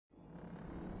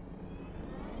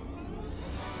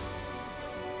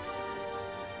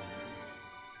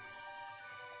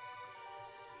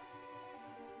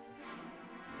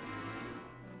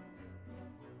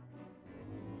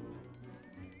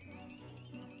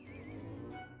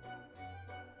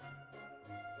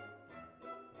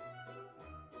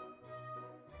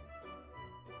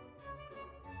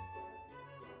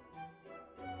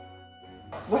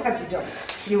What have you done?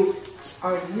 You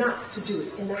are not to do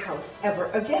it in the house ever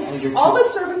again. All the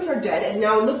servants are dead, and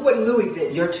now look what Louis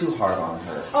did. You're too hard on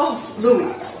her. Oh,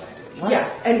 Louis. What?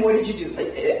 Yes, and what did you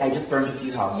do? I just burned a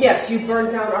few houses. Yes, you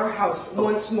burned down our house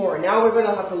once more. Now we're going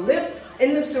to have to live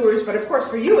in the sewers, but of course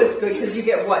for you it's good because you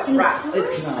get what? Rats.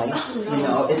 It's nice, you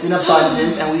know, it's in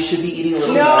abundance, and we should be eating a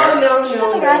little more.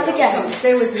 No. The rats again. Come,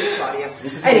 stay with me, Claudia.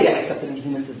 This is anyway accepted in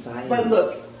human society. But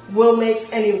look, we'll make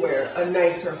anywhere a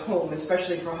nicer home,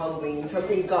 especially for Halloween.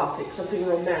 Something Gothic, something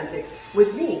romantic,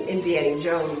 with me, Indiana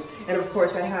Jones. And of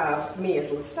course I have me as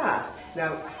Lestat.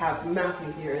 Now I have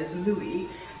Matthew here as Louis,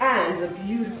 and the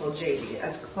beautiful Jaidi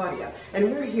as Claudia.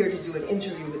 And we're here to do an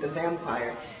interview with a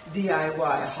vampire,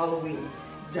 DIY Halloween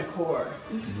decor,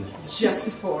 just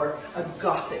for a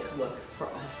Gothic look for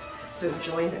us. So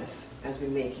join us as we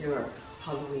make your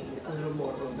Halloween a little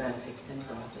more romantic and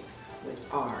Gothic with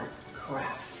our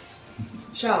crafts.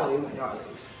 Shall we, my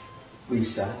darlings? We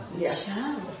shall. Yes,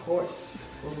 of course.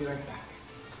 We'll be right back.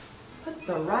 Put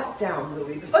the rat down,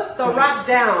 Louis. Put the rat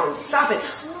down. Stop it.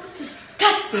 So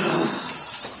disgusting.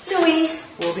 Louis.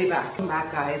 We'll be back. Come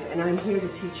back, guys. And I'm here to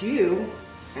teach you,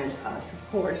 and us,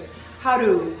 of course, how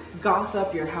to goth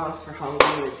up your house for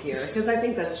Halloween this year. Because I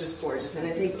think that's just gorgeous. And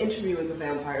I think Interview with the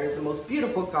Vampire is the most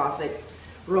beautiful Gothic,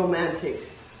 romantic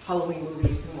Halloween movie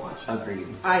you can watch. Agreed.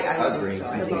 I Agreed. think so.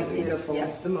 I The think most beautiful.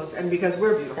 Yes, the most. And because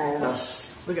we're beautiful.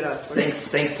 Look at us.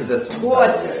 Thanks to this one.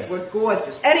 Gorgeous. We're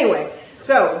gorgeous. Anyway,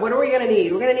 so what are we going to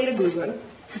need? We're going to need a glue gun.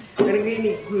 We're going to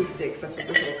need glue sticks. That's what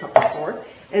this little cup is for.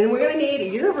 And we're going to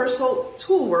need Universal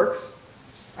Toolworks.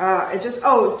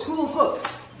 Tool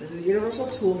hooks. This is Universal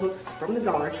Tool hooks from the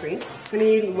Dollar Tree. We're going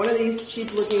to need one of these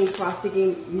cheap-looking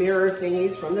plasticky mirror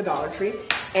thingies from the Dollar Tree.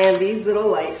 And these little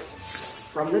lights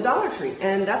from the Dollar Tree.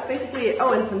 And that's basically it.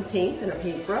 Oh, and some paint and a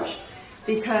paintbrush.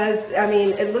 Because, I mean,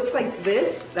 it looks like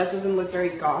this. That doesn't look very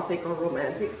Gothic or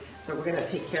romantic. So we're going to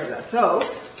take care of that. So,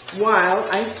 while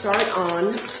I start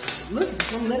on... Look,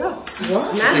 this one lit up. What?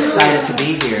 I'm excited to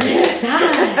be here.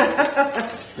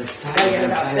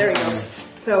 There we go.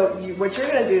 So what you're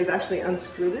going to do is actually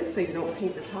unscrew this so you don't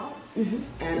paint the top.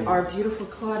 And our beautiful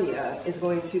Claudia is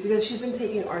going to, because she's been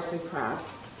taking arts and crafts.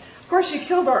 Of course, she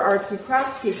killed our arts and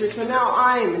crafts teacher, so now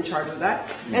I am in charge of that.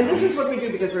 And this is what we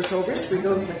do because we're so rich. We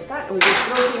go like that and we just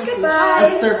throw things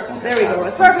inside. There we go. A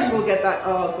servant will get that.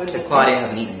 Oh, goodness. Claudia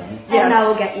hasn't eaten them. Yes. And I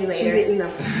will get you later. She's eating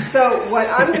them. So what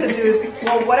I'm going to do is,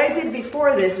 what I did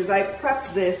before this is I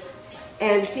prepped this,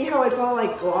 and see how it's all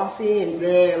like glossy and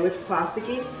looks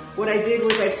plasticky? What I did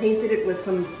was I painted it with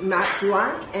some matte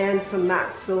black and some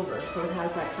matte silver, so it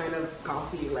has that kind of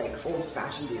gothy, like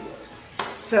old-fashioned look.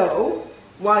 So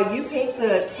while you paint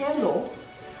the candle,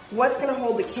 what's going to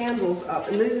hold the candles up?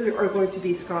 And these are going to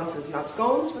be sconces, not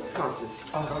scones, but sconces.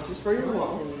 Sconces for your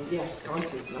wall. Yes,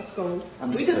 sconces, not scones.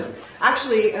 Understood. We just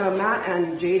actually Matt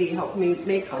and JD helped me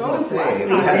make scones last We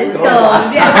time. had scones Scones.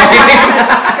 last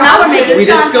time. Now we're making We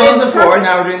did sconces. scones before,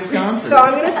 now we're doing sconces. So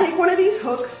I'm going to take one of these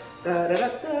hooks. Go ahead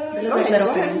and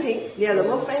fangs. paint. Yeah, the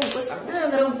little fangs. Look,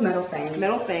 Little metal fangs.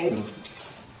 metal fangs.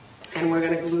 And we're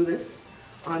going to glue this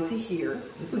onto here.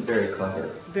 This is very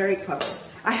clever. Very clever.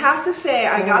 I have to say,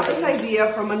 I got this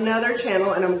idea from another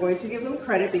channel, and I'm going to give them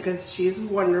credit because she's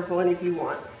wonderful. And if you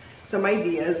want some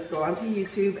ideas, go onto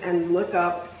YouTube and look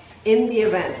up In the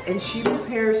Event. And she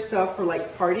prepares stuff for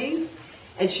like parties,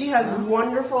 and she has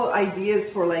wonderful ideas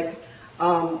for like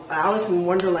Alice in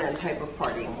Wonderland type of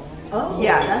party. Oh,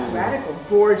 yes, that's radical.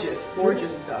 Gorgeous,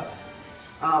 gorgeous stuff.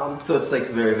 So it's like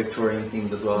very Victorian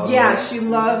themed as well. Yeah, she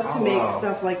loves to make wow.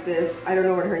 stuff like this. I don't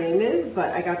know what her name is,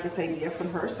 but I got this idea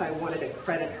from her, so I wanted to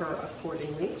credit her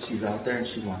accordingly. She's out there and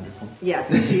she's wonderful. Yes,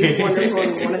 she is wonderful,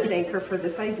 and I want to thank her for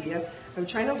this idea. I'm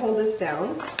trying to hold this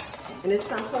down, and it's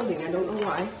not holding. I don't know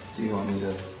why. Do you want me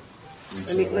to?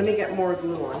 Let me get more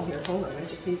glue on here. Hold on, I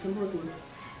just need some more glue.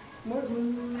 More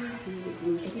glue.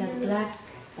 It's as black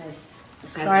as As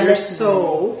scarlet your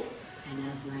soul. And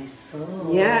as my soul.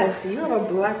 Yes, you have a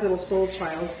black little soul,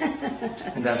 child.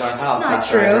 And that's our house. Not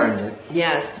after I true. burned it.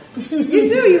 Yes, you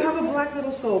do. You have a black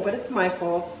little soul, but it's my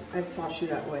fault. I've taught you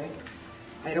that way.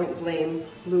 I don't blame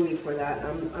Louis for that.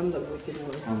 I'm the wicked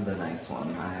one. I'm the nice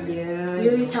one. Yeah.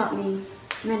 Louis taught me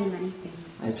many, many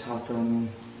things. I taught them,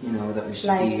 that we should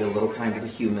Like- be a little kinder to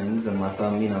humans and let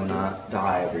them, not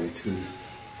die every 2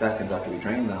 seconds after we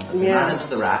drain them. But Yeah. not into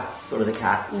the rats or the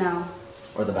cats. No.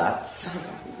 Or the bats.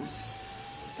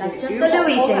 That's just You the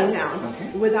Louis hold that thing. down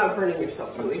Okay. without burning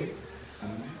yourself, Louis.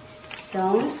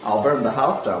 Don't. I'll burn the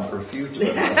house down, but refuse to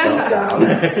burn myself down.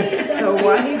 So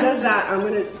while he does that, I'm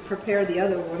going to prepare the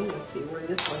other one. Let's see, where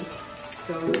this one?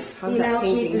 goes. How's You that know,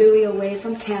 keep painting? Louis away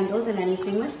from candles and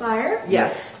anything with fire.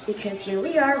 Yes. Because here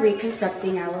we are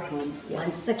reconstructing our home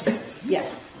once again. Yes.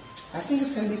 I think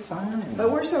it's gonna be fine.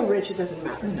 But we're so rich, it doesn't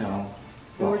matter. No.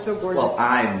 And we're so gorgeous. Well,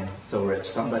 I'm so rich.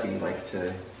 Somebody likes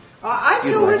to. I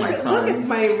feel Utilize rich. my Look at funds.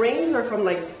 my rings are from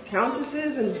like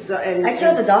countesses and I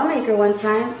killed a doll maker one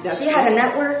time. That's She had a true.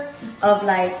 net worth of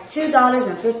like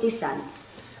 $2.50.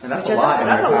 And that's a Because lot in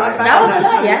that's our a lot time. back That was in a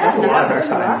lot, yeah. That's a lot in our That's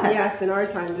a lot. time. Yes, in our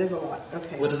time, there's a lot.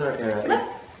 Okay. What is our era?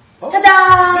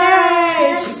 Ta-da!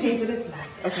 Yay! She painted it black.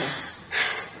 Okay.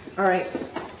 All right.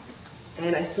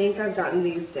 And I think I've gotten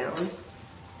these down. Let's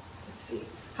see.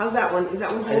 How's that one? Is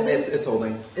that one holding? It's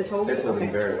holding. It's holding? It's holding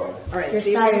Okay. very well. All right. You're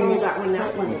See if you can siren hold it. that one now.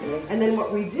 That one will do. And then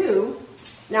what we do,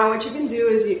 now what you can do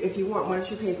is, if you want, why don't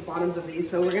you paint the bottoms of these?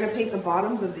 So we're going to paint the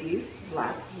bottoms of these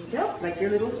black. There you go. Like your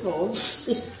little soul.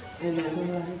 And then,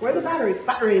 where are the batteries?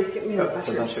 Batteries, get me the The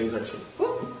batteries. batteries actually.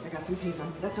 Ooh, I got some paint on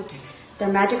me. That's okay. They're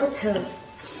magical pills.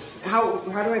 How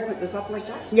do I put this up like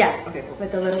that? Yeah. Okay, cool.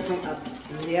 With the little thing up.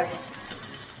 Yep.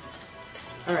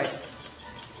 All right.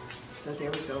 So there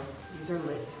we go. These are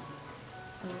lit.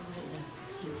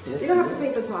 You don't have to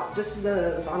paint the top, just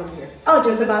the bottom here. Oh,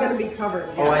 just the It's bottom? going to be covered.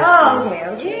 Oh, I Oh,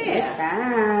 see. okay. Yeah. Makes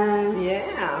sense.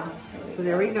 Yeah. So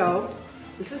there we go.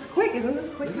 This is quick, isn't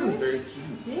this quick? This is guys? very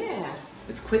cute. Yeah.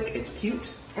 It's quick. It's cute.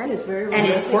 And it's very And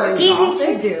it's romantic easy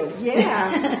gothic. to do.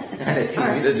 Yeah. And it's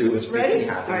easy to do, which makes Ready? me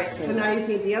happy. All right. So now you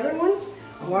paint the other one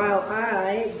while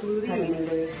I glue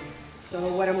these. So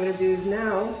what I'm going to do is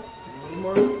now, one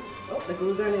more. Oh, the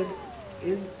glue gun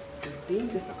is being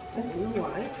difficult. I don't know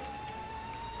why.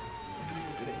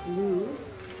 I'm going to glue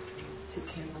 2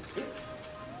 candlesticks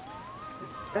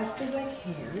as best as I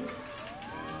can.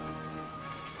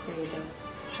 There you go.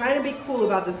 Trying to be cool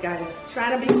about this, guys.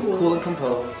 Trying to be cool. Cool and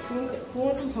composed. Cool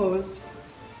and composed.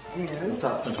 And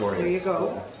Lestat's notorious. there you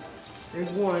go. There's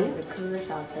one. He's the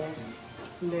coolest out there.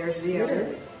 And there's the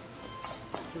other.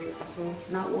 Wait, this one's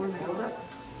It's not warm at Hold all. up.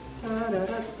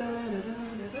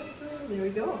 There we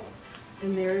go.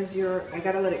 And there's your, I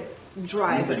gotta let it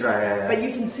dry. Needs to dry, yeah. But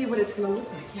you can see what it's gonna look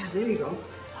like. Yeah, there you go.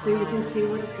 So you can see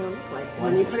what it's gonna look like. And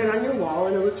then you put it on your wall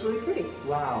and it looks really pretty.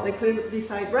 Wow. Like put it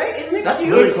beside, right? Isn't it That's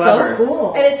cute? really It's clever. so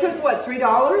cool. And it took what, $3?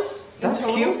 That's in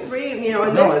total? cute. 3, you know,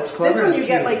 and No, this, it's clever this one and you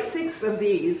get cute. like 6 of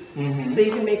these. Mhm. So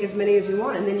you can make as many as you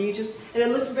want. And then you just, and it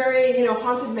looks very, you know,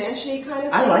 haunted mansion-y kind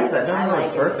of thing. I like that. No, I no, like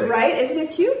it's it. perfect. Right? Isn't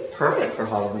it cute? Perfect for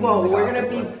Halloween. Well, the we're Gothic going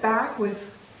to be one. back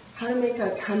with how to make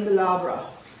a candelabra.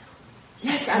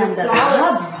 Yes, a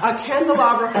Candelabra. A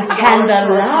candelabra from A Dollar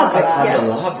candelabra. Store. Yes.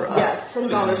 Candelabra. Yes, from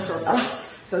Dollar Store.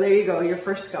 So there you go, your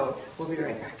first scone. We'll be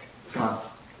right back.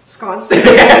 Sconce. Sconces.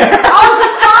 Oh, the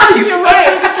sconce! You're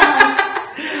right.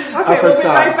 Okay, Upper we'll be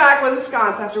right sconce. back with the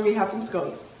sconce after we have some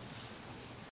scones.